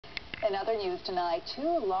In other news tonight, 2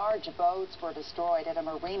 large boats were destroyed at a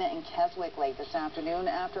marina in Keswick late this afternoon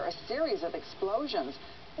after a series of explosions.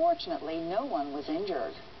 Fortunately, no one was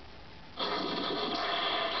injured.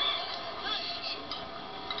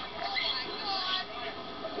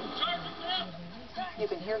 You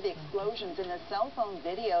can hear the explosions in the cell phone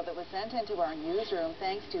video that was sent into our newsroom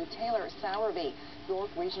thanks to Taylor Sowerby. York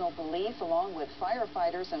Regional Police, along with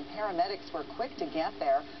firefighters and paramedics, were quick to get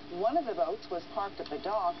there. One of the boats was parked at the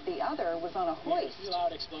dock. The other was on a hoist. Yeah, 2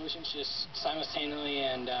 loud explosions just simultaneously,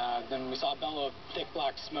 and then we saw a bellow of thick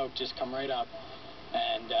black smoke just come right up.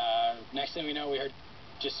 And next thing we know, we heard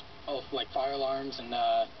just like fire alarms and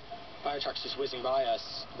fire trucks just whizzing by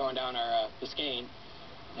us going down our Biscayne.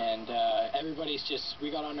 And everybody's just, we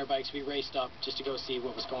got on our bikes, we raced up just to go see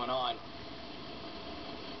what was going on.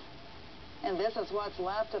 And this is what's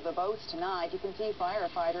left of the boats tonight. You can see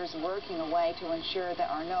firefighters working away to ensure there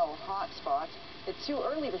are no hot spots. It's too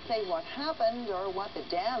early to say what happened or what the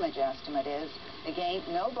damage estimate is. Again,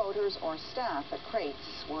 no boaters or staff at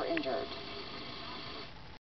Crates were injured.